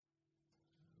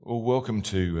Well, welcome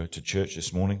to church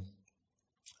this morning.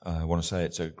 I want to say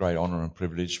it's a great honour and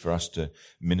privilege for us to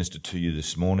minister to you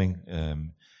this morning,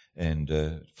 and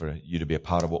for you to be a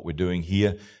part of what we're doing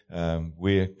here.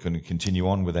 We're going to continue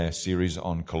on with our series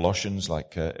on Colossians,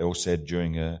 like El said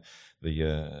during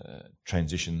the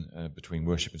transition between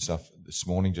worship and stuff this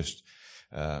morning. Just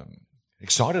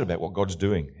excited about what God's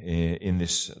doing in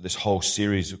this whole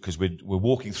series, because we're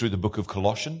walking through the book of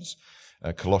Colossians.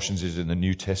 Colossians is in the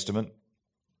New Testament.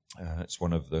 It's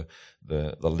one of the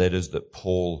letters that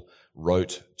Paul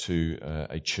wrote to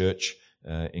a church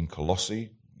in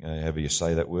Colossae, however you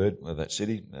say that word, that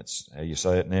city. That's how you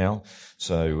say it now.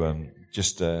 So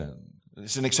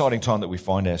it's an exciting time that we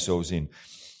find ourselves in.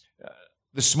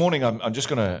 This morning I'm just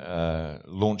going to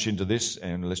launch into this,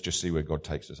 and let's just see where God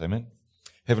takes us. Amen.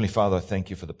 Heavenly Father, I thank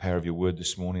you for the power of your word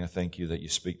this morning. I thank you that you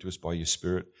speak to us by your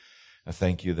Spirit. I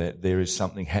thank you that there is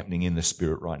something happening in the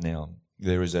Spirit right now.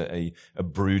 There is a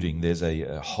brooding, there's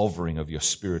a hovering of your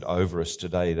Spirit over us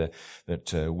today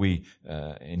that we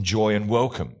enjoy and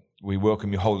welcome. We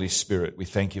welcome your Holy Spirit. We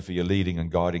thank you for your leading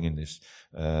and guiding in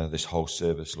this whole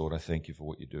service, Lord. I thank you for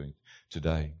what you're doing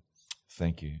today.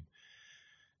 Thank you.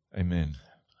 Amen.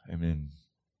 Amen.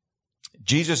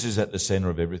 Jesus is at the center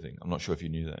of everything. I'm not sure if you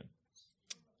knew that.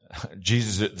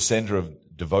 Jesus is at the center of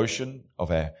devotion,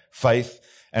 of our faith,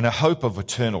 and a hope of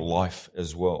eternal life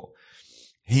as well.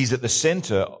 He's at the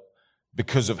center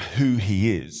because of who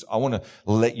he is. I want to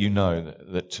let you know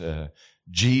that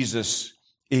Jesus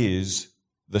is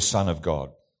the Son of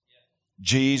God.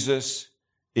 Jesus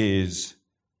is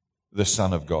the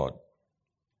Son of God.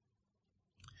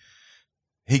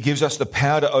 He gives us the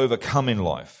power to overcome in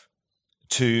life,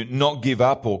 to not give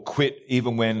up or quit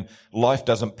even when life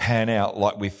doesn't pan out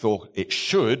like we thought it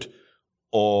should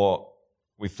or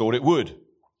we thought it would.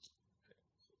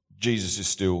 Jesus is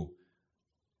still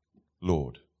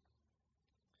Lord.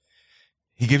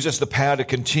 He gives us the power to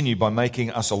continue by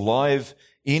making us alive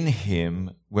in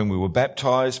him when we were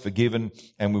baptized, forgiven,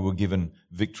 and we were given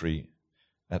victory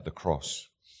at the cross.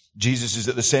 Jesus is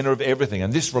at the center of everything,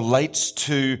 and this relates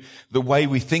to the way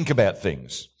we think about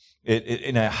things.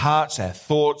 In our hearts, our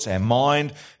thoughts, our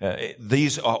mind,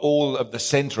 these are all at the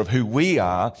center of who we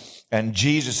are, and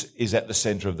Jesus is at the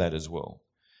center of that as well.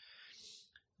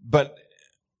 But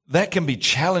that can be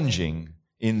challenging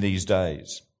in these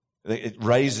days. It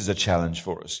raises a challenge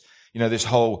for us. You know, this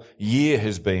whole year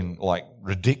has been like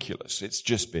ridiculous. It's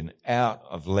just been out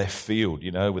of left field, you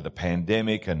know, with the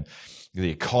pandemic and the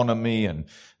economy and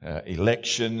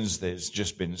elections. There's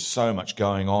just been so much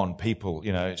going on. People,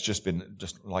 you know, it's just been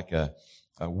just like a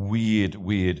weird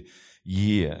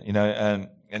year, you know,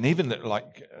 and even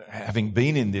like having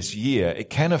been in this year,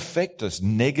 it can affect us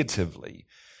negatively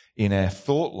in our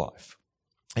thought life.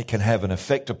 It can have an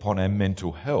effect upon our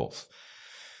mental health.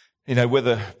 You know,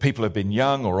 whether people have been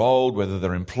young or old, whether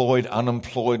they're employed,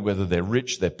 unemployed, whether they're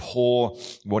rich, they're poor,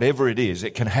 whatever it is,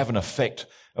 it can have an effect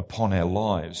upon our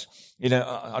lives. You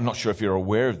know, I'm not sure if you're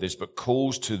aware of this, but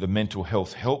calls to the mental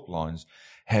health helplines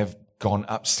have gone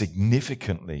up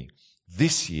significantly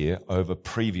this year over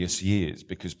previous years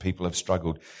because people have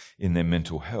struggled in their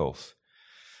mental health.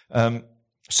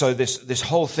 So this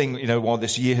whole thing, you know, while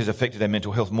this year has affected our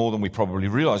mental health more than we probably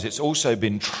realize, it's also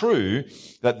been true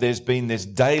that there's been this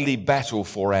daily battle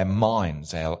for our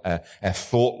minds, our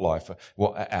thought life,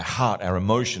 our heart, our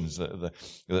emotions,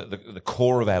 the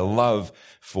core of our love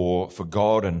for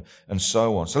God and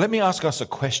so on. So let me ask us a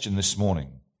question this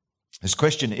morning. This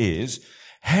question is,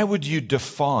 how would you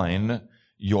define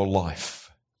your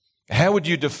life? How would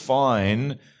you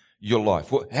define your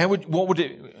life?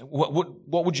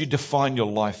 What would you define your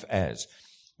life as?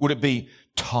 Would it be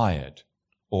tired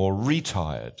or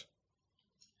retired?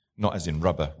 Not as in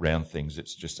rubber round things,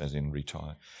 it's just as in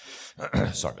retire.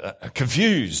 Sorry,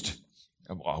 confused.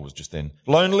 I was just then.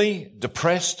 Lonely,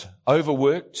 depressed,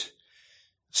 overworked,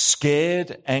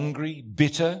 scared, angry,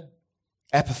 bitter,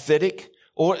 apathetic,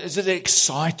 or is it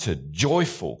excited,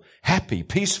 joyful, happy,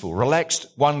 peaceful, relaxed,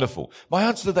 wonderful? My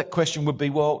answer to that question would be,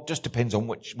 well, it just depends on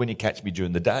when you catch me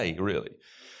during the day, really.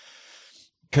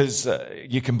 Because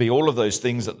you can be all of those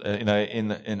things, you know,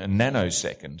 in a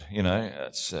nanosecond. You know,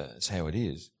 that's how it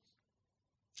is.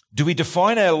 Do we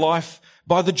define our life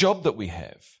by the job that we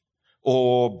have,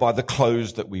 or by the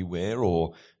clothes that we wear,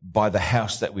 or by the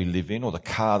house that we live in, or the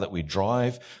car that we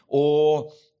drive,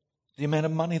 or the amount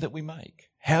of money that we make?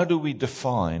 How do we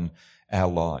define our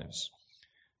lives?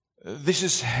 This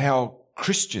is how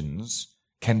Christians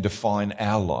can define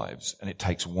our lives, and it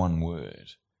takes one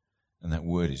word, and that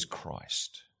word is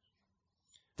Christ.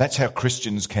 That's how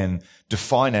Christians can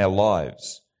define our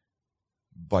lives,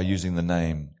 by using the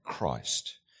name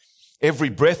Christ. Every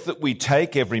breath that we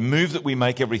take, every move that we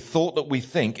make, every thought that we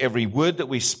think, every word that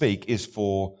we speak is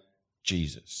for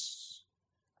Jesus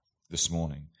this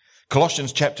morning.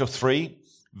 Colossians chapter 3,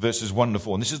 verses 1 to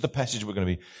 4. And this is the passage we're going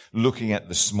to be looking at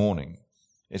this morning.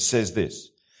 It says this: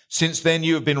 Since then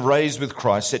you have been raised with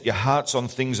Christ, set your hearts on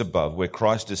things above, where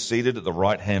Christ is seated at the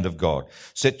right hand of God.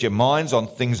 Set your minds on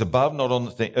things above, not on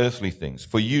the earthly things.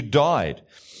 For you died,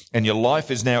 and your life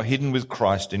is now hidden with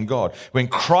Christ in God. When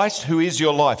Christ, who is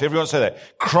your life, everyone say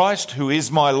that. Christ, who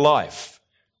is my life.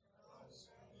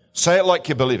 Say it like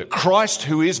you believe it. Christ,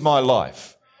 who is my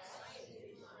life.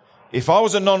 If I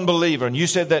was a non-believer and you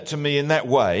said that to me in that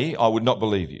way, I would not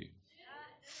believe you.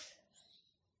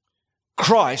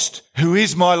 Christ, who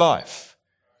is my life.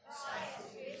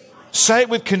 Say it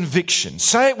with conviction.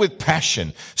 Say it with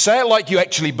passion. Say it like you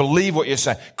actually believe what you're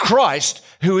saying. Christ,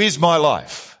 who is my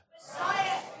life.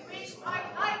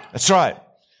 That's right.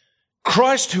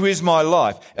 Christ, who is my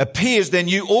life, appears, then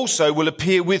you also will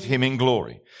appear with him in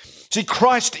glory. See,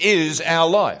 Christ is our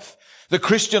life. The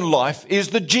Christian life is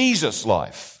the Jesus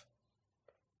life.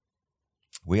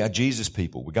 We are Jesus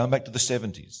people. We're going back to the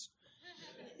 70s.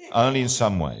 Only in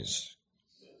some ways.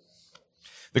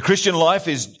 The Christian life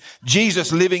is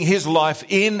Jesus living his life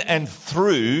in and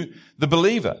through the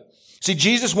believer. See,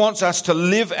 Jesus wants us to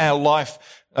live our life,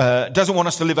 doesn't want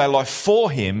us to live our life for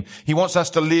him. He wants us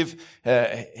to live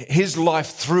his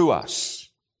life through us.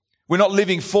 We're not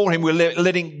living for him. We're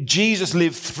letting Jesus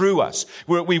live through us.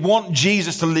 We want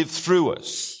Jesus to live through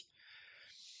us.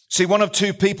 See, one of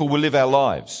two people will live our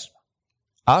lives.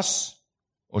 Us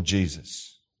or Jesus.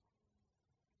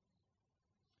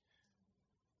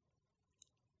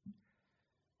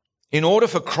 In order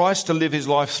for Christ to live his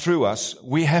life through us,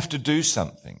 we have to do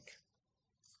something.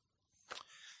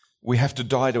 We have to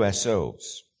die to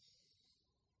ourselves.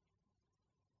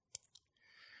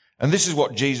 And this is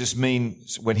what Jesus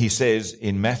means when he says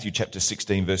in Matthew chapter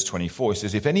 16, verse 24, he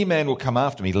says, if any man will come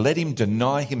after me, let him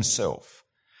deny himself.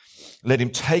 Let him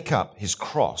take up his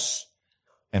cross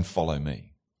and follow me.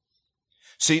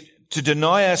 See, to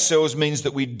deny ourselves means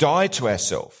that we die to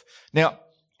ourselves. Now,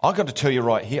 I've got to tell you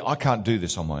right here, I can't do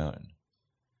this on my own.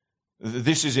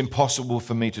 This is impossible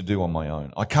for me to do on my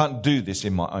own. I can't do this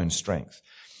in my own strength.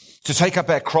 To take up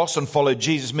our cross and follow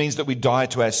Jesus means that we die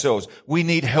to ourselves. We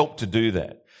need help to do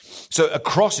that. So a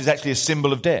cross is actually a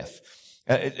symbol of death.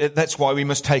 That's why we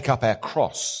must take up our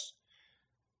cross.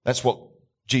 That's what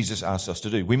Jesus asked us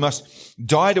to do. We must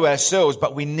die to ourselves,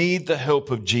 but we need the help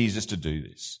of Jesus to do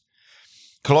this.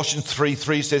 Colossians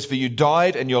 3:3 says, for you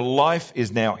died and your life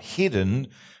is now hidden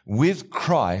with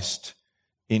Christ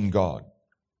in God.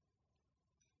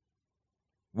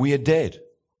 We are dead.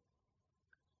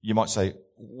 You might say,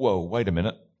 whoa, wait a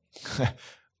minute.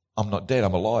 I'm not dead,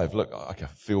 I'm alive. Look, I can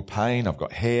feel pain, I've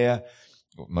got hair.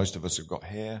 Most of us have got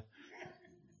hair.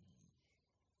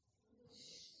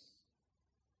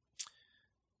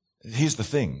 Here's the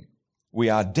thing. We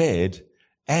are dead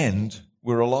and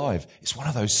we're alive. It's one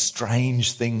of those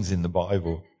strange things in the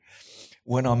Bible.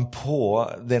 When I'm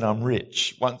poor, then I'm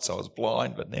rich. Once I was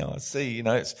blind, but now I see. You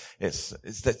know, it's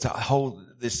that whole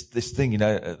this thing, you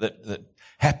know, that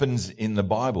happens in the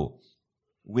Bible.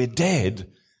 We're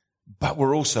dead, but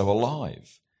we're also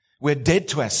alive. We're dead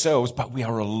to ourselves, but we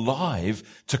are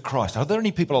alive to Christ. Are there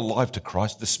any people alive to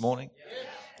Christ this morning?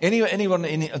 Yeah. Anyone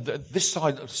in this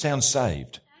side sounds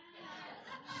saved?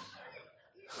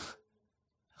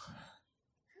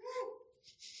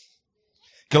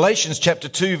 Galatians chapter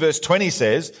 2 verse 20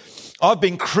 says, I've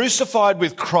been crucified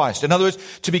with Christ. In other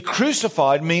words, to be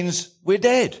crucified means we're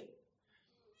dead.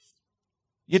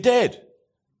 You're dead.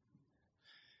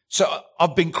 So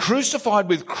I've been crucified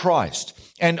with Christ,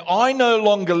 and I no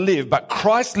longer live, but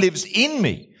Christ lives in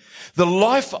me. The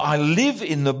life I live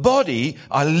in the body,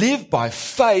 I live by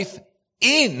faith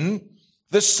in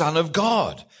the Son of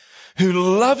God, who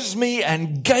loves me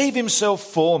and gave himself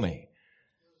for me.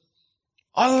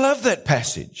 I love that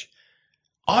passage.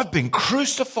 I've been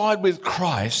crucified with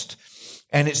Christ,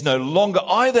 and it's no longer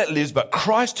I that lives, but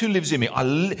Christ who lives in me.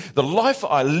 The life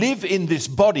I live in this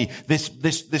body,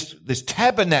 this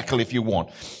tabernacle, if you want,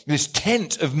 this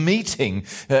tent of meeting,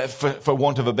 for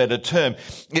want of a better term.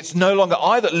 It's no longer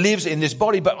I that lives in this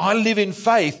body, but I live in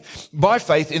faith, by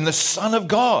faith in the Son of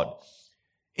God.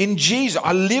 In Jesus.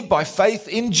 I live by faith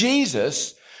in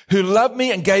Jesus, who loved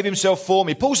me and gave himself for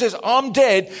me. Paul says, I'm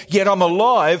dead, yet I'm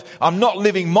alive. I'm not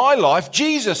living my life.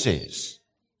 Jesus is.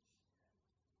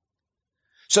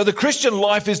 So the Christian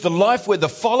life is the life where the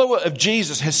follower of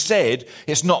Jesus has said,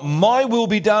 it's not my will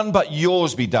be done, but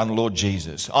yours be done, Lord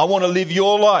Jesus. I want to live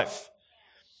your life.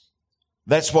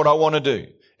 That's what I want to do.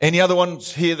 Any other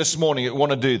ones here this morning that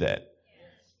want to do that?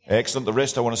 Excellent. The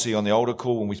rest I want to see on the altar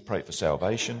call when we pray for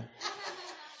salvation.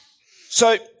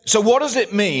 So what does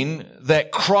it mean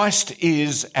that Christ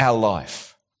is our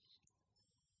life?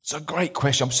 It's a great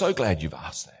question. I'm so glad you've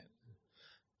asked that.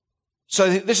 So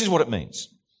this is what it means.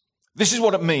 This is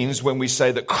what it means when we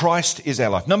say that Christ is our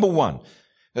life. Number one,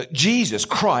 that Jesus,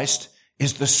 Christ,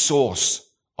 is the source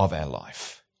of our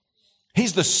life.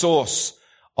 He's the source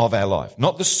of our life.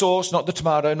 Not the sauce, not the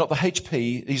tomato, not the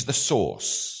HP. He's the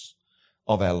source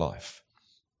of our life.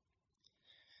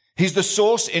 He's the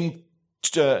source in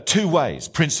two ways,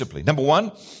 principally. Number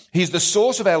one, he's the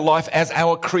source of our life as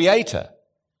our creator,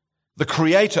 the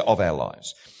creator of our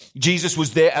lives. Jesus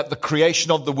was there at the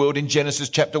creation of the world in Genesis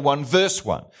chapter 1, verse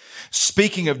 1.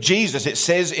 Speaking of Jesus, it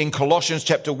says in Colossians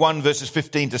chapter 1, verses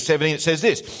 15 to 17, it says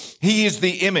this: He is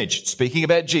the image, speaking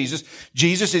about Jesus,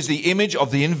 Jesus is the image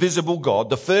of the invisible God,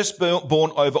 the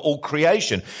firstborn over all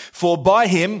creation. For by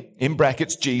him, in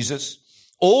brackets, Jesus,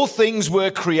 all things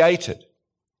were created.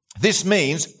 This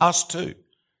means us too.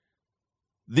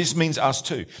 This means us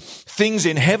too. Things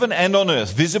in heaven and on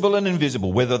earth, visible and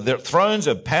invisible, whether they're thrones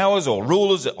or powers or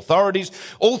rulers, authorities,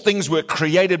 all things were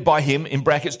created by him, in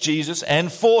brackets Jesus, and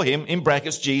for him, in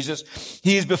brackets Jesus.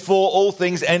 He is before all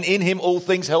things, and in him all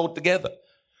things held together.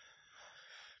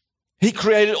 He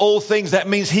created all things. That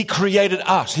means he created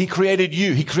us. He created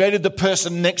you. He created the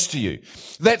person next to you.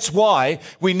 That's why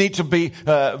we need to be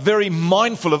very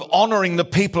mindful of honoring the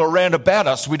people around about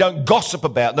us. We don't gossip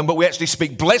about them, but we actually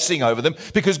speak blessing over them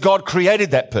because God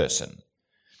created that person.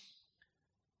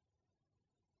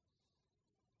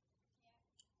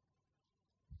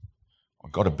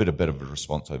 I've got a bit of a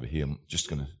response over here. I'm just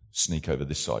going to sneak over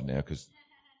this side now because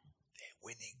they're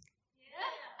winning.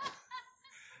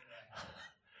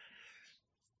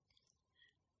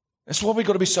 That's why we've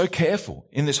got to be so careful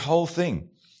in this whole thing.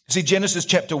 See, Genesis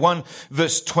chapter 1,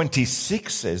 verse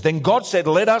 26 says, Then God said,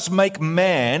 let us make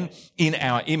man in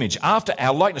our image, after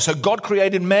our likeness. So God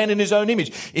created man in his own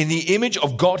image. In the image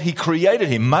of God, he created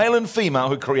him, male and female,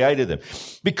 who created them.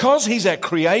 Because he's our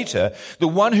creator, the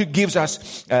one who gives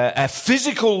us our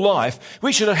physical life,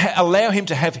 we should allow him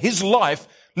to have his life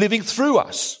living through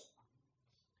us.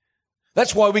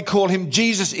 That's why we call him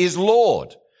Jesus is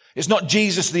Lord. It's not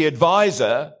Jesus the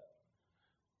advisor,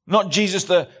 not Jesus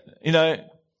the,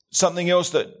 something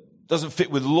else that doesn't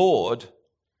fit with Lord.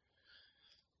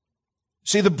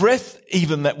 See, the breath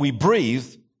even that we breathe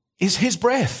is his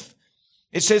breath.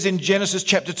 It says in Genesis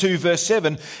chapter 2, verse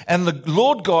 7, And the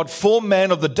Lord God formed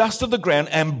man of the dust of the ground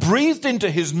and breathed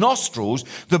into his nostrils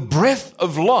the breath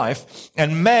of life,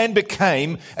 and man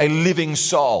became a living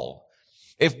soul.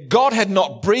 If God had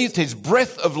not breathed his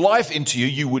breath of life into you,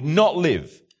 you would not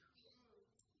live.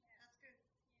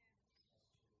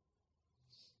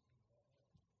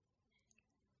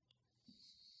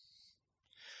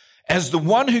 As the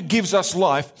one who gives us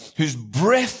life, whose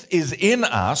breath is in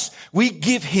us, we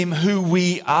give him who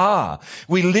we are.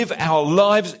 We live our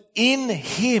lives in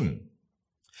him.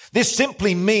 This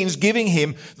simply means giving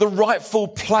him the rightful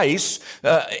place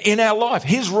in our life,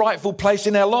 his rightful place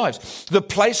in our lives. The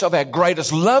place of our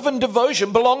greatest love and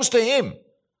devotion belongs to him.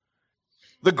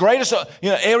 The greatest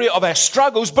area of our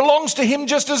struggles belongs to him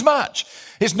just as much.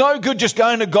 It's no good just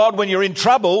going to God when you're in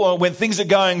trouble or when things are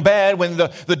going bad, when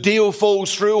the deal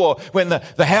falls through or when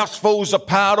the house falls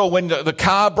apart or when the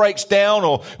car breaks down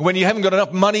or when you haven't got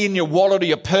enough money in your wallet or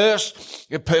your purse.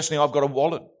 Personally, I've got a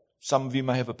wallet. Some of you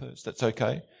may have a purse. That's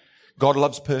okay. God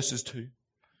loves purses too.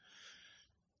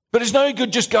 But it's no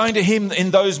good just going to him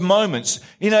in those moments.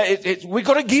 We've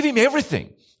got to give him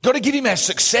everything. Got to give him our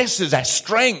successes, our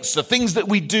strengths, the things that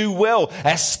we do well,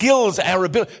 our skills, our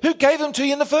ability. Who gave them to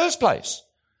you in the first place?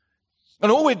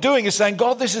 And all we're doing is saying,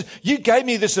 God, you gave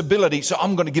me this ability, so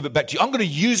I'm going to give it back to you. I'm going to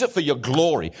use it for your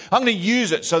glory. I'm going to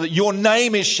use it so that your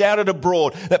name is shouted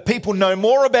abroad, that people know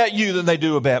more about you than they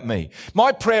do about me.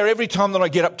 My prayer every time that I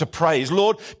get up to pray is,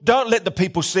 Lord, don't let the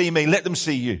people see me, let them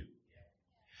see you.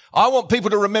 I want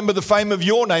people to remember the fame of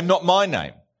your name, not my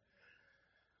name.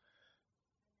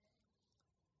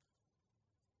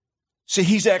 See,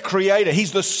 he's our creator.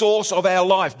 He's the source of our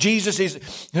life. Jesus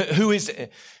is, who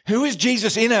is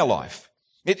Jesus in our life?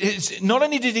 It's not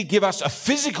only did he give us a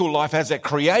physical life as our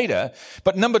creator,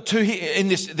 but number two, in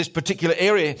this particular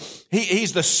area,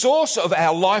 he's the source of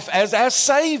our life as our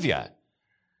savior.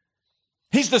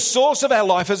 He's the source of our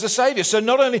life as a savior. So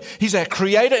not only he's our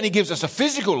creator and he gives us a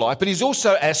physical life, but he's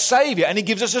also our savior and he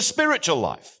gives us a spiritual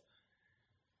life.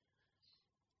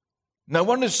 No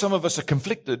wonder some of us are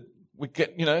conflicted. We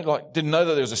get, didn't know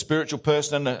that there was a spiritual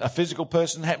person and a physical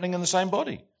person happening in the same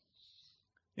body.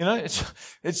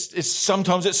 It's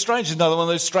sometimes it's strange. It's another one of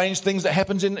those strange things that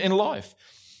happens in life.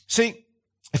 See,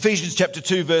 Ephesians chapter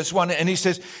 2 verse 1, and he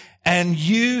says, and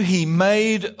you he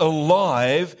made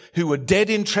alive who were dead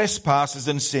in trespasses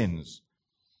and sins.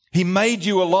 He made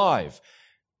you alive.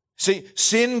 See,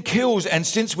 sin kills, and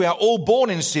since we are all born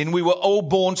in sin, we were all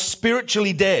born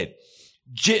spiritually dead.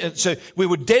 So we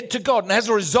were dead to God, and as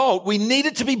a result, we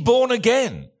needed to be born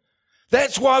again.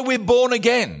 That's why we're born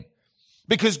again.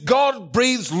 Because God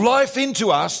breathes life into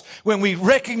us when we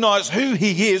recognize who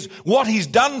He is, what He's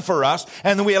done for us,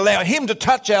 and then we allow Him to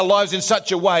touch our lives in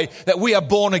such a way that we are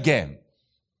born again.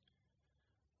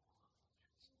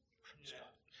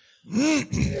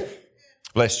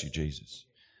 Bless you, Jesus.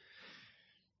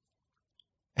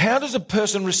 How does a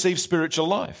person receive spiritual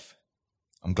life?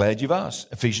 I'm glad you've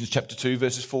asked. Ephesians chapter 2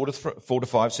 verses 4 to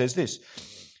 5 says this.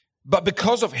 But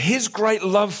because of His great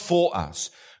love for us,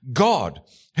 God,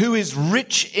 who is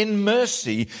rich in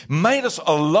mercy, made us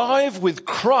alive with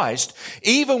Christ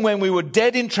even when we were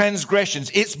dead in transgressions.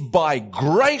 It's by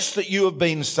grace that you have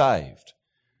been saved.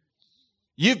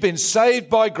 You've been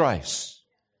saved by grace.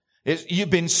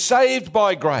 You've been saved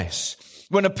by grace.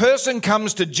 When a person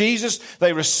comes to Jesus,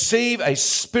 they receive a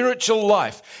spiritual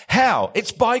life. How?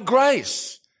 It's by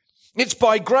grace. It's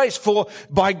by grace. For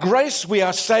by grace we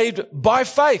are saved by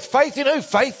faith. Faith in who?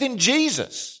 Faith in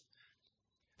Jesus.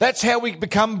 That's how we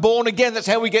become born again. That's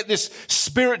how we get this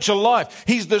spiritual life.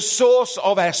 He's the source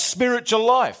of our spiritual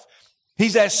life.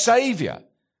 He's our Savior.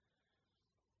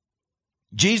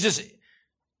 Jesus,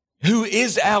 who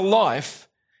is our life,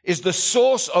 is the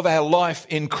source of our life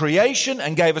in creation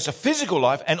and gave us a physical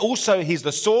life, and also He's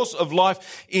the source of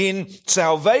life in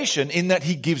salvation in that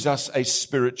He gives us a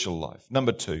spiritual life.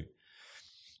 Number 2,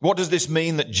 what does this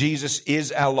mean that Jesus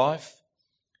is our life?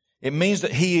 It means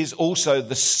that He is also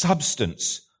the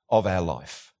substance of our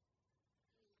life.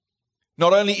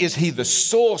 Not only is He the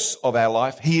source of our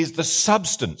life, He is the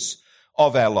substance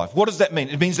of our life. What does that mean?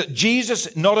 It means that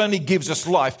Jesus not only gives us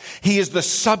life, He is the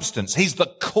substance. He's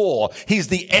the core. He's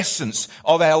the essence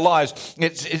of our lives.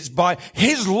 It's by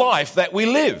His life that we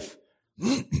live.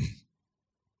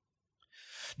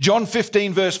 John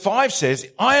 15 verse 5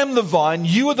 says, I am the vine,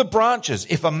 you are the branches.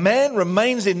 If a man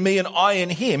remains in me and I in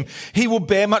him, he will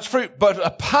bear much fruit. But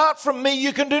apart from me,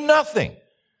 you can do nothing.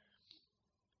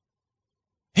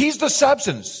 He's the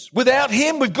substance. Without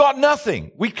Him, we've got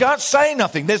nothing. We can't say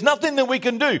nothing. There's nothing that we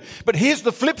can do. But here's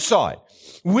the flip side.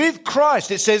 With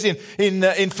Christ, it says in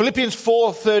Philippians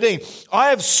 4:13, I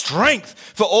have strength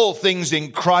for all things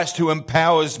in Christ who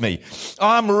empowers me.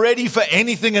 I'm ready for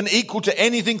anything and equal to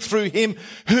anything through Him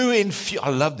who I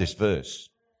love this verse.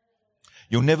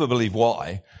 You'll never believe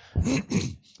why.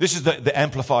 This is the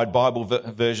Amplified Bible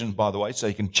version, by the way, so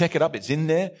you can check it up. It's in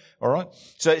there, all right?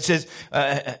 So it says,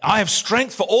 I have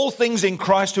strength for all things in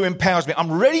Christ who empowers me.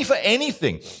 I'm ready for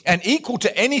anything and equal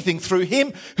to anything through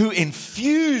Him who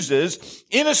infuses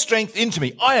inner strength into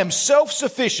me. I am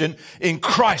self-sufficient in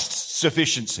Christ's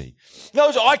sufficiency.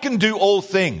 Notice I can do all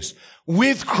things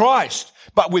with Christ,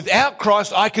 but without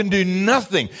Christ I can do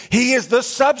nothing. He is the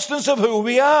substance of who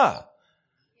we are.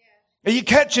 Are you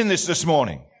catching this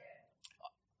morning?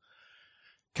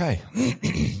 Okay,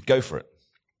 go for it.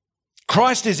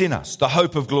 Christ is in us, the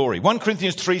hope of glory. 1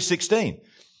 Corinthians 3:16.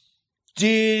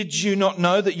 Did you not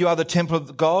know that you are the temple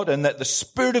of God and that the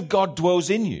Spirit of God dwells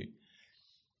in you?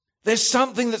 There's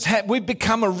something that's happened. We've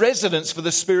become a residence for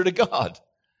the Spirit of God.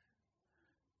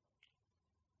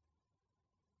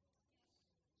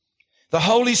 The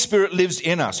Holy Spirit lives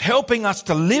in us, helping us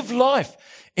to live life,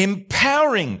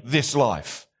 empowering this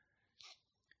life.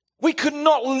 We could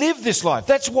not live this life.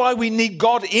 That's why we need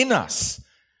God in us.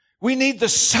 We need the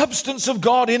substance of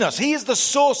God in us. He is the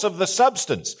source of the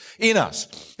substance in us.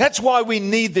 That's why we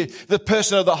need the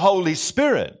person of the Holy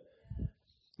Spirit.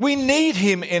 We need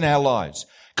Him in our lives.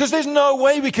 Because there's no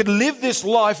way we could live this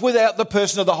life without the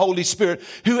person of the Holy Spirit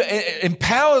who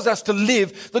empowers us to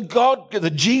live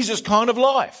the Jesus kind of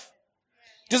life.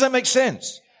 Does that make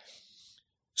sense?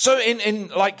 So in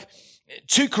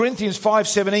 2 Corinthians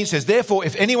 5:17 says, therefore,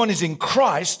 if anyone is in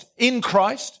Christ,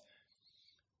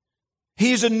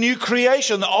 he is a new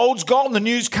creation. The old's gone, the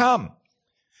new's come.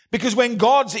 Because when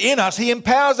God's in us, He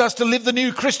empowers us to live the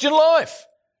new Christian life.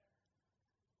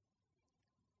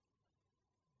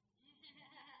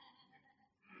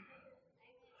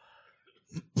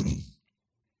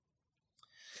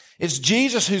 It's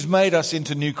Jesus who's made us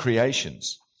into new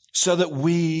creations so that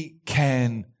we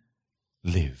can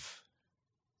live.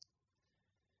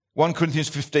 1 Corinthians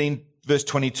 15 verse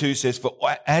 22 says, for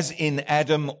as in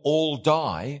Adam all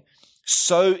die,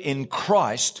 so in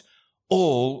Christ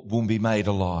all will be made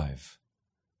alive.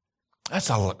 That's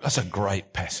a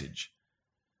great passage.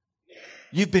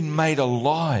 You've been made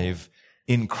alive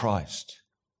in Christ.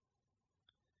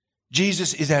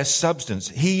 Jesus is our substance.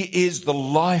 He is the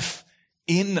life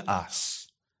in us.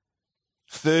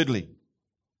 Thirdly,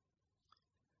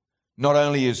 not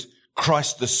only is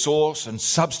Christ the source and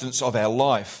substance of our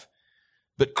life,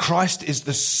 but Christ is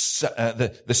the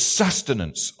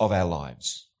sustenance of our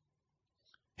lives.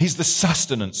 He's the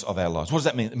sustenance of our lives. What does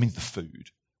that mean? It means the food,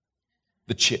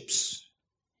 the chips,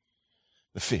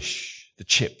 the fish, the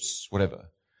chips, whatever.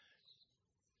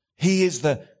 He is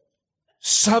the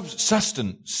sustenance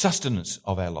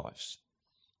of our lives.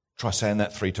 Try saying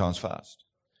that 3 times fast.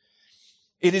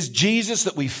 It is Jesus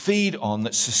that we feed on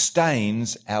that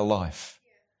sustains our life.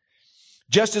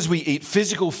 Just as we eat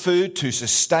physical food to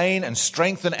sustain and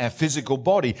strengthen our physical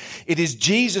body, it is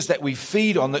Jesus that we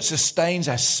feed on that sustains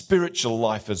our spiritual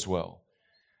life as well.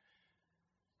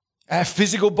 Our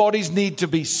physical bodies need to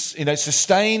be,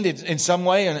 sustained in some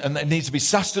way, and there needs to be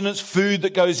sustenance, food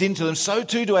that goes into them. So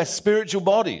too do our spiritual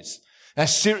bodies, our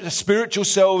spiritual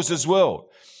selves as well.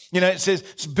 It says,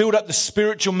 build up the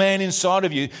spiritual man inside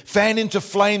of you, fan into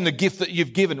flame the gift that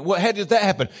you've given. Well, how did that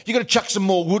happen? You've got to chuck some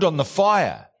more wood on the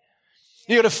fire.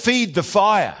 You've got to feed the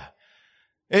fire.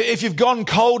 If you've gone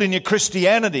cold in your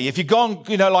Christianity, if you've gone,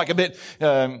 like a bit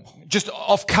just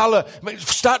off color,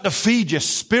 start to feed your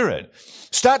spirit.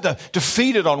 Start to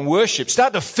feed it on worship.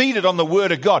 Start to feed it on the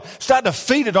Word of God. Start to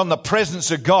feed it on the presence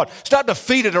of God. Start to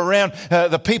feed it around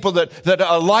the people that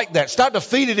are like that. Start to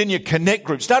feed it in your connect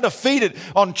group. Start to feed it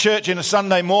on church in a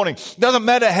Sunday morning. Doesn't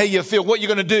matter how you feel. What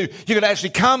you're going to do, you're going to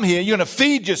actually come here. You're going to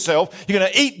feed yourself. You're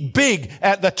going to eat big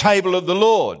at the table of the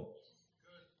Lord.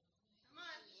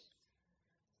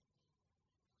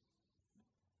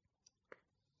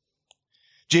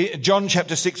 John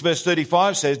chapter 6 verse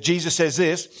 35 says, Jesus says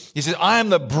this, he says, I am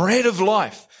the bread of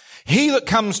life. He that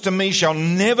comes to me shall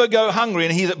never go hungry,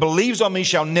 and he that believes on me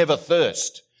shall never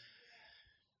thirst.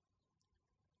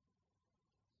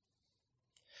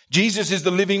 Jesus is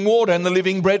the living water and the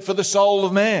living bread for the soul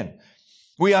of man.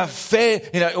 We are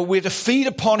we're to feed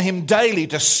upon him daily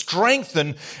to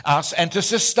strengthen us and to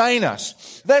sustain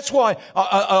us. That's why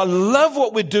I love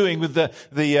what we're doing with the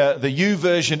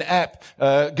YouVersion app,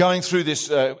 going through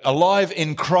this Alive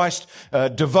in Christ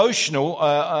devotional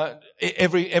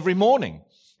every morning.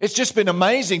 It's just been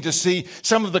amazing to see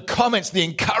some of the comments, the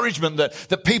encouragement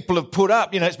that people have put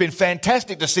up. It's been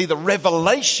fantastic to see the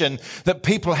revelation that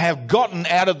people have gotten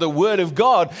out of the Word of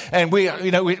God. And we're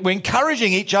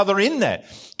encouraging each other in that.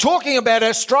 Talking about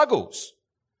our struggles.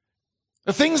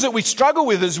 The things that we struggle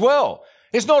with as well.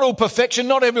 It's not all perfection.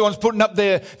 Not everyone's putting up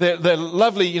their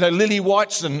lovely, lily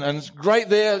whites and great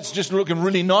there. It's just looking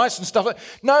really nice and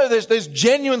stuff. No, there's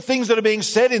genuine things that are being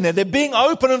said in there. They're being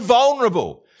open and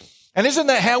vulnerable. And isn't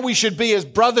that how we should be as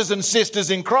brothers and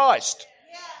sisters in Christ?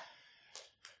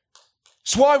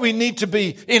 It's why we need to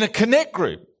be in a connect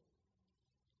group.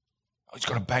 Oh, he's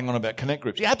got to bang on about connect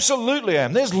groups. Yeah, absolutely I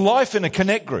am. There's life in a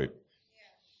connect group.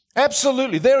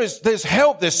 Absolutely. There's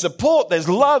help, there's support, there's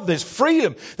love, there's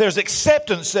freedom, there's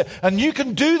acceptance. And you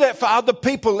can do that for other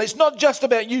people. It's not just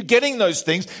about you getting those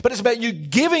things, but it's about you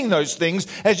giving those things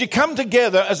as you come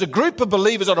together as a group of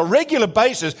believers on a regular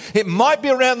basis. It might be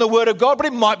around the Word of God, but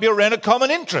it might be around a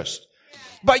common interest.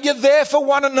 But you're there for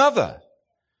one another.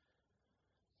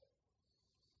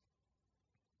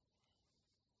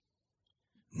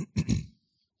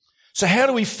 So how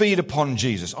do we feed upon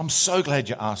Jesus? I'm so glad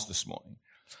you asked this morning.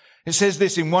 It says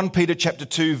this in 1 Peter chapter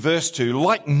 2, verse 2,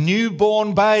 like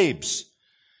newborn babes.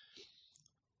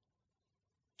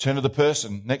 Turn to the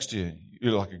person next to you.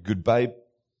 You're like a good babe.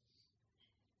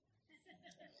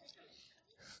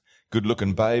 Good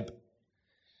looking babe.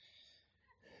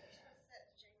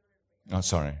 Oh,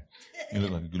 sorry. You look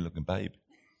like a good looking babe.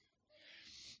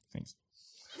 Thanks.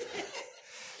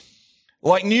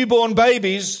 Like newborn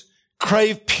babies,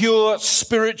 crave pure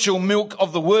spiritual milk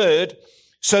of the Word,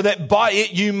 so that by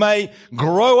it you may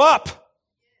grow up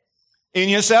in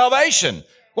your salvation.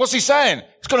 What's he saying?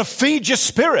 It's going to feed your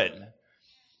spirit.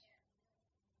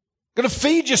 Going to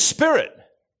feed your spirit.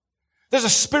 There's a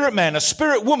spirit man, a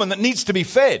spirit woman that needs to be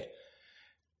fed.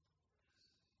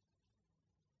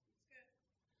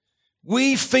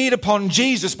 We feed upon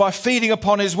Jesus by feeding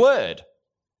upon his Word.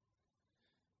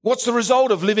 What's the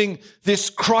result of living this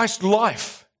Christ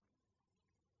life?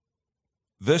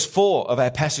 Verse 4 of our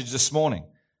passage this morning,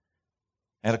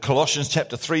 out of Colossians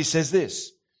chapter 3, says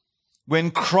this, when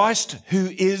Christ, who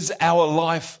is our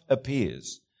life,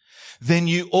 appears, then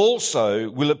you also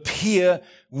will appear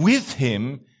with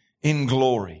him in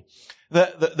glory.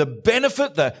 The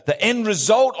benefit, the end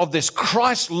result of this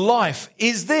Christ life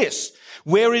is this.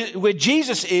 where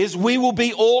Jesus is, we will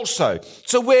be also.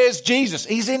 So where's Jesus?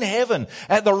 He's in heaven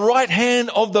at the right hand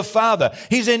of the Father.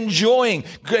 He's enjoying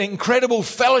incredible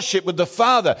fellowship with the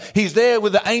Father. He's there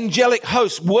with the angelic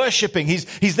hosts worshiping.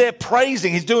 He's there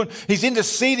praising. He's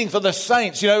interceding for the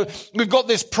saints. You know, we've got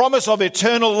this promise of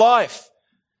eternal life.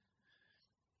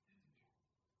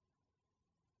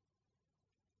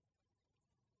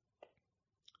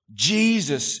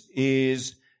 Jesus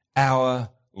is our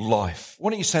life.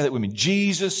 Why don't you say that with me?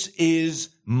 Jesus is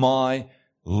my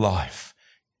life.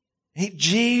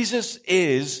 Jesus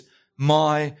is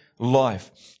my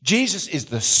life. Jesus is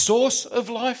the source of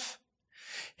life.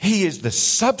 He is the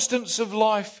substance of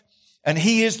life, and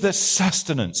He is the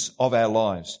sustenance of our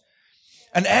lives.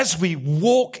 And as we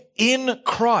walk in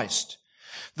Christ,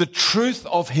 the truth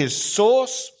of His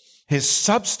source, His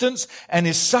substance and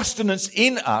His sustenance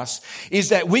in us is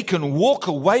that we can walk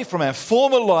away from our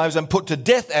former lives and put to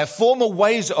death our former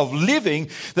ways of living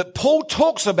that Paul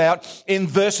talks about in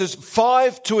verses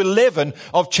 5 to 11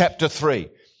 of chapter 3.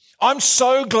 I'm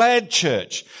so glad,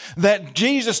 church, that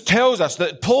Jesus tells us,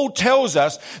 that Paul tells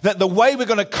us that the way we're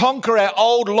going to conquer our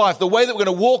old life, the way that we're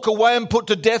going to walk away and put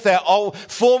to death our old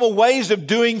former ways of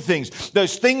doing things,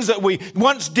 those things that we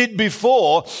once did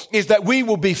before, is that we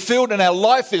will be filled and our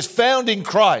life is found in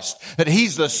Christ. That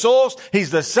He's the source, He's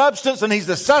the substance, and He's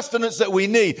the sustenance that we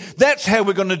need. That's how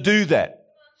we're going to do that.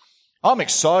 I'm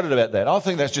excited about that. I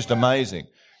think that's just amazing.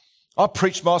 I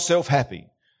preach myself happy.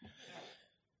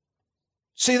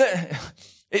 See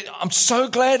I'm so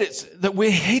glad that we're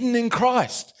hidden in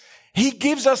Christ. He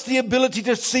gives us the ability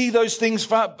to see those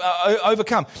things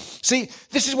overcome. See,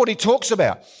 this is what He talks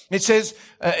about. It says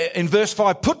in verse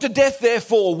 5, put to death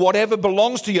therefore whatever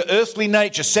belongs to your earthly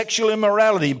nature, sexual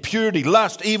immorality, impurity,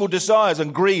 lust, evil desires,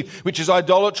 and greed, which is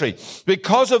idolatry.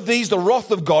 Because of these, the wrath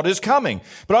of God is coming.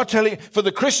 But I tell you, for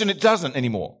the Christian, it doesn't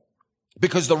anymore.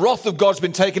 Because the wrath of God's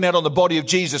been taken out on the body of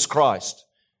Jesus Christ.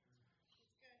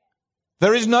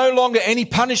 There is no longer any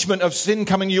punishment of sin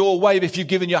coming your way if you've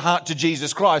given your heart to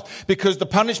Jesus Christ, because the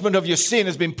punishment of your sin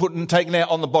has been put and taken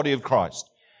out on the body of Christ.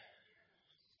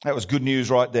 That was good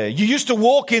news right there. You used to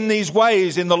walk in these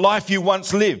ways in the life you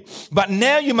once lived, but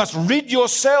now you must rid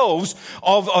yourselves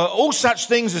of all such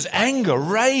things as anger,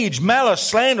 rage, malice,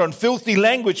 slander, and filthy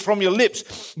language from your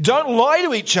lips. Don't lie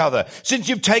to each other, since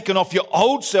you've taken off your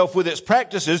old self with its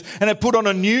practices and have put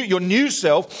on your new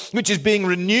self, which is being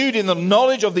renewed in the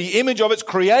knowledge of the image of its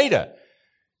Creator.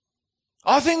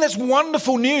 I think that's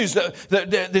wonderful news that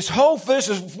this whole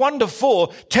verses 1 to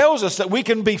 4 tells us that we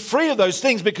can be free of those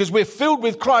things because we're filled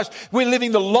with Christ. We're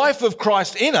living the life of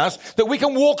Christ in us, that we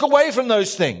can walk away from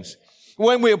those things.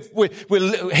 When we're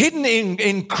hidden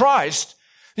in Christ,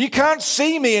 you can't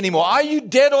see me anymore. Are you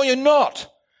dead or you're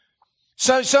not?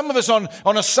 So some of us on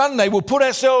a Sunday will put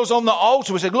ourselves on the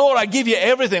altar. We say, Lord, I give you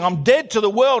everything. I'm dead to the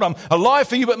world. I'm alive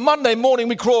for you. But Monday morning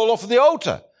we crawl off of the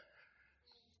altar.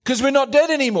 Because we're not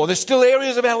dead anymore. There's still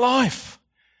areas of our life.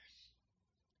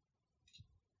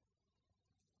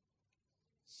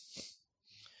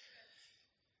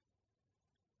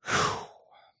 Whew.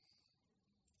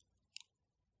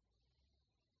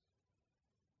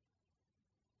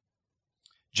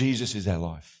 Jesus is our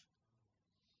life.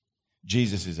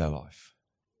 Jesus is our life.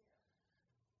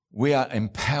 We are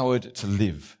empowered to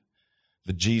live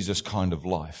the Jesus kind of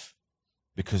life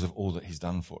because of all that He's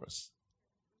done for us.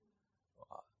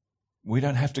 We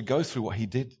don't have to go through what He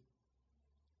did.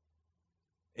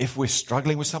 If we're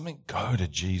struggling with something, go to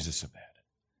Jesus about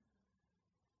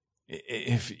it.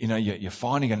 If you're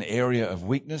finding an area of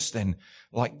weakness, then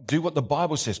do what the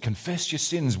Bible says. Confess your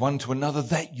sins one to another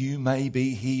that you may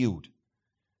be healed.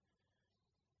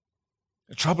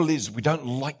 The trouble is we don't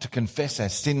like to confess our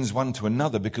sins one to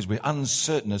another because we're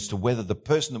uncertain as to whether the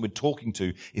person that we're talking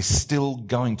to is still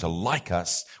going to like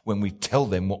us when we tell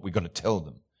them what we're going to tell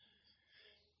them.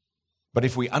 But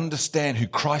if we understand who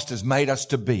Christ has made us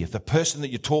to be, if the person that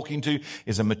you're talking to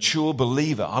is a mature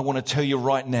believer, I want to tell you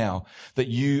right now that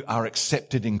you are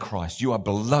accepted in Christ. You are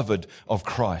beloved of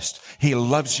Christ. He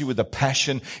loves you with a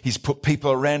passion. He's put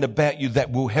people around about you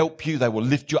that will help you. They will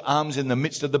lift your arms in the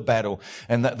midst of the battle,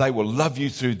 and that they will love you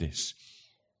through this.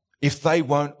 If they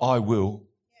won't, I will.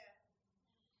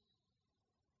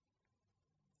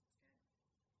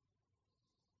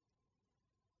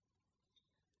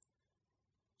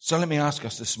 So let me ask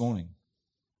us this morning,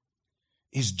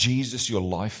 is Jesus your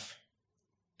life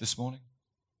this morning?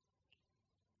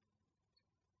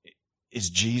 Is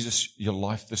Jesus your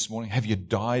life this morning? Have you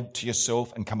died to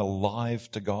yourself and come alive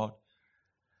to God?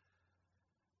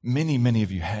 Many, many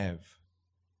of you have.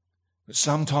 But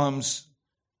sometimes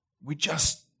we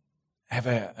just have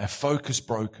our focus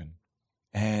broken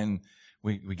and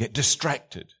We get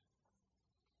distracted.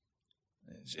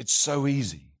 It's so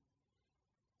easy.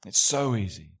 It's so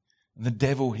easy. And the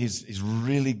devil is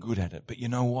really good at it. But you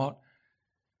know what?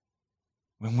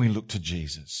 When we look to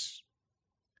Jesus,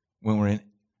 when we're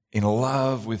in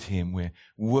love with him, we're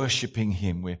worshiping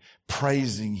him, we're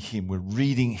praising him, we're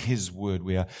reading his word,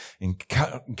 we are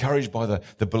encouraged by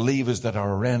the believers that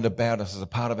are around about us as a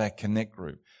part of our Connect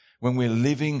group. When we're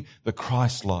living the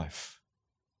Christ life,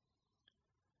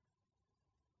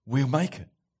 we'll make it.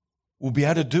 We'll be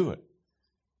able to do it.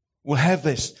 We'll have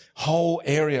this whole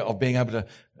area of being able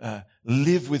to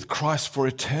live with Christ for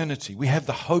eternity. We have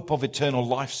the hope of eternal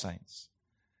life, saints.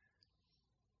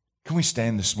 Can we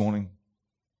stand this morning?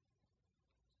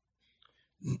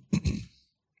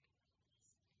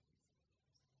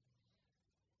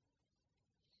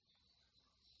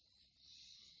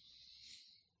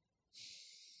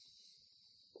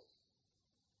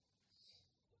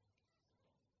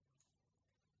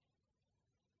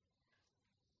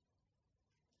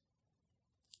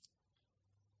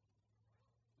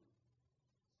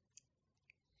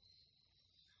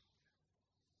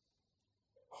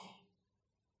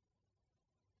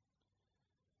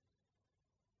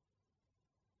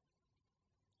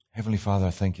 Heavenly Father,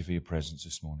 I thank you for your presence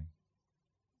this morning.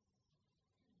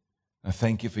 I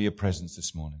thank you for your presence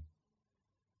this morning.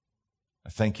 I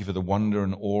thank you for the wonder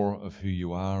and awe of who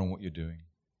you are and what you're doing.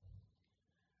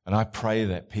 And I pray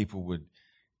that people would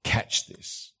catch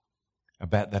this,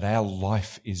 about that our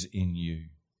life is in you.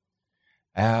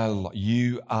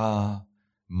 You are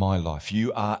my life.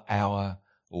 You are our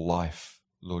life,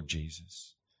 Lord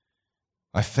Jesus.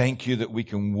 I thank you that we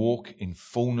can walk in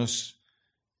fullness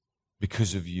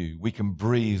because of you. We can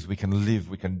breathe, we can live,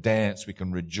 we can dance, we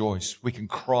can rejoice, we can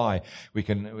cry, we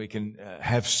can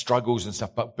have struggles and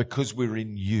stuff, but because we're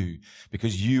in you,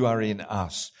 because you are in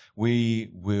us, we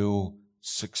will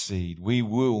succeed. We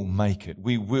will make it.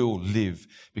 We will live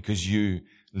because you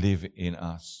live in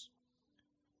us.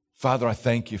 Father, I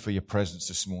thank you for your presence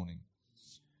this morning.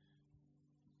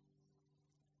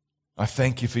 I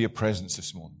thank you for your presence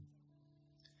this morning.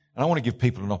 And I want to give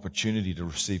people an opportunity to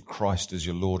receive Christ as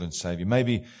your Lord and Savior.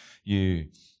 Maybe you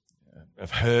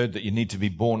have heard that you need to be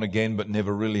born again but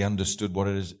never really understood what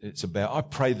it's about. I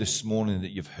pray this morning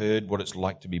that you've heard what it's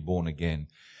like to be born again,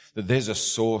 that there's a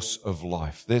source of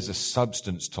life, there's a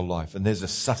substance to life, and there's a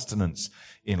sustenance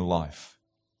in life.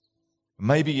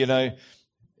 Maybe, you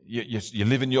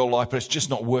live in your life, but it's just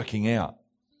not working out.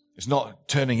 It's not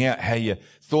turning out how you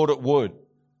thought it would.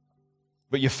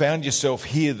 But you found yourself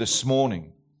here this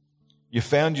morning. You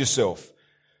found yourself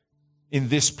in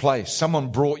this place.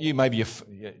 Someone brought you. Maybe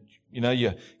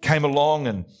you came along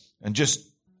and just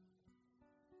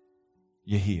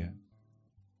you're here.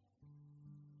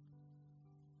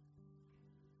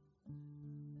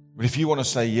 But if you want to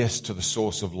say yes to the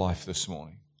source of life this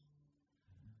morning,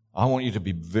 I want you to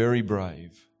be very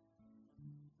brave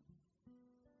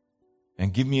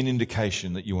and give me an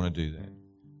indication that you want to do that.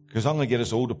 Because I'm going to get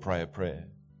us all to pray a prayer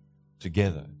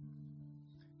together.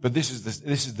 But this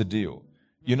is the deal.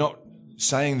 You're not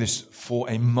saying this for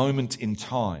a moment in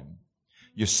time.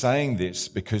 You're saying this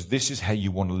because this is how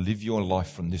you want to live your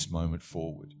life from this moment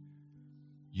forward.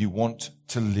 You want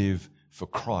to live for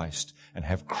Christ and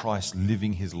have Christ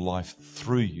living his life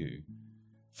through you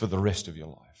for the rest of your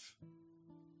life.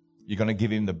 You're going to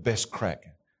give him the best crack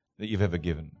that you've ever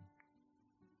given.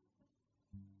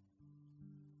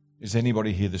 Is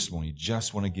anybody here this morning? You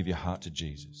just want to give your heart to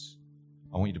Jesus?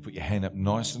 I want you to put your hand up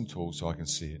nice and tall so I can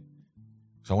see it.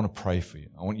 Because I want to pray for you.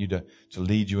 I want you to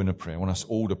lead you in a prayer. I want us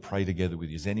all to pray together with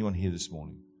you. Is anyone here this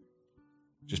morning?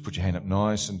 Just put your hand up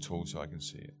nice and tall so I can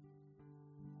see it.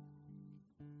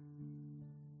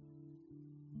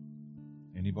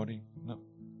 Anybody? No.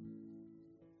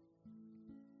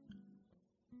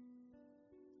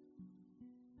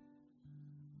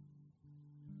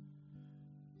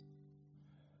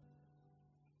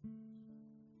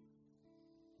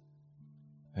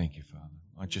 Thank you, Father.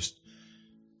 I just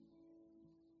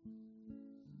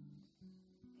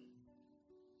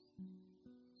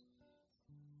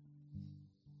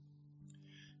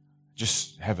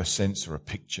have a sense or a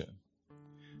picture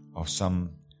of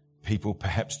some people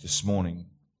perhaps this morning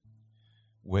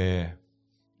where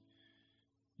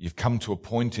you've come to a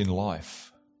point in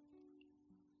life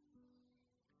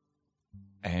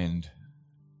and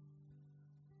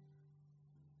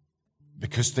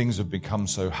because things have become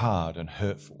so hard and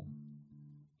hurtful,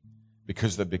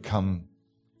 because they've become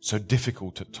so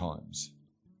difficult at times,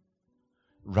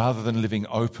 rather than living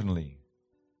openly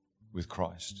with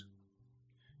Christ,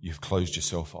 you've closed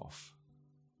yourself off.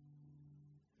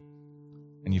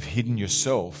 And you've hidden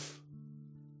yourself.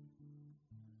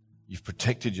 You've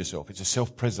protected yourself. It's a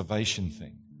self-preservation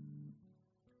thing.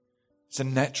 It's a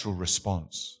natural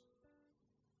response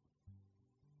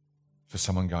for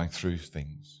someone going through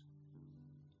things.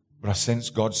 But I sense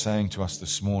God saying to us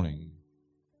this morning,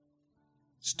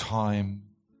 it's time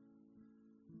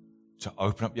to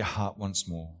open up your heart once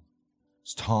more.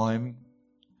 It's time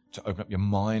to open up your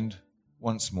mind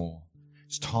once more.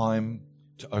 It's time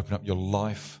to open up your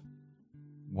life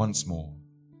once more.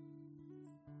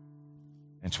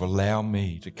 And to allow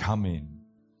me to come in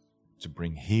to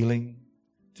bring healing,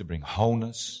 to bring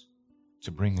wholeness,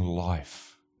 to bring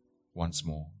life once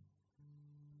more.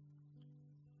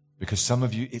 Because some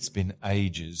of you, it's been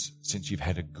ages since you've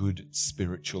had a good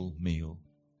spiritual meal,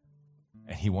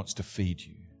 and He wants to feed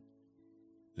you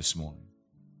this morning.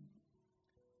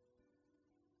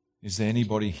 Is there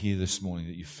anybody here this morning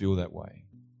that you feel that way?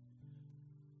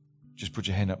 Just put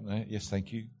your hand up there. Yes,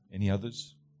 thank you. Any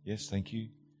others? Yes, thank you.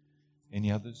 Any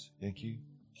others? Thank you.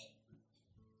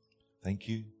 Thank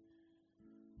you.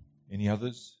 Any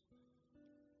others?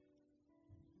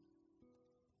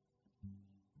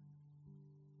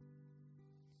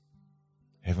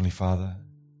 Heavenly Father,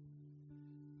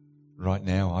 right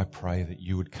now I pray that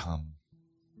you would come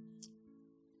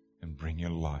and bring your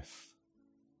life.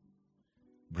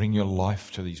 Bring your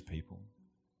life to these people.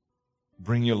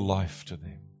 Bring your life to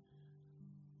them.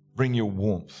 Bring your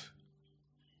warmth.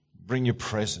 Bring your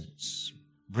presence.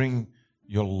 Bring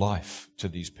your life to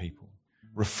these people.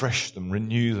 Refresh them,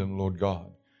 renew them, Lord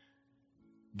God.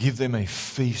 Give them a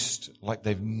feast like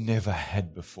they've never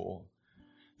had before.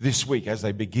 This week, as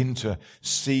they begin to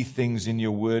see things in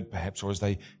your word, perhaps, or as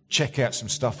they check out some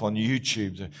stuff on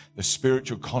YouTube, the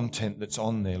spiritual content that's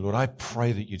on there, Lord, I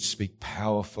pray that you'd speak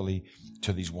powerfully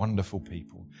to these wonderful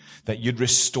people, that you'd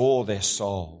restore their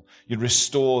soul, you'd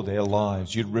restore their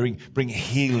lives, you'd bring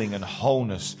healing and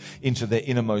wholeness into their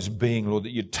innermost being, Lord,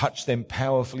 that you'd touch them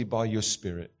powerfully by your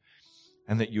Spirit,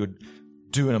 and that you would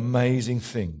do an amazing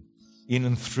thing in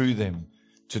and through them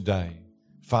today.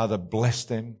 Father, bless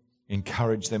them,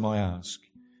 encourage them, I ask,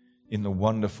 in the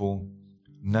wonderful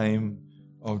name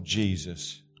of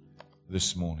Jesus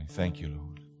this morning. Thank you,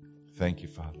 Lord. Thank you,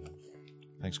 Father.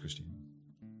 Thanks, Christine.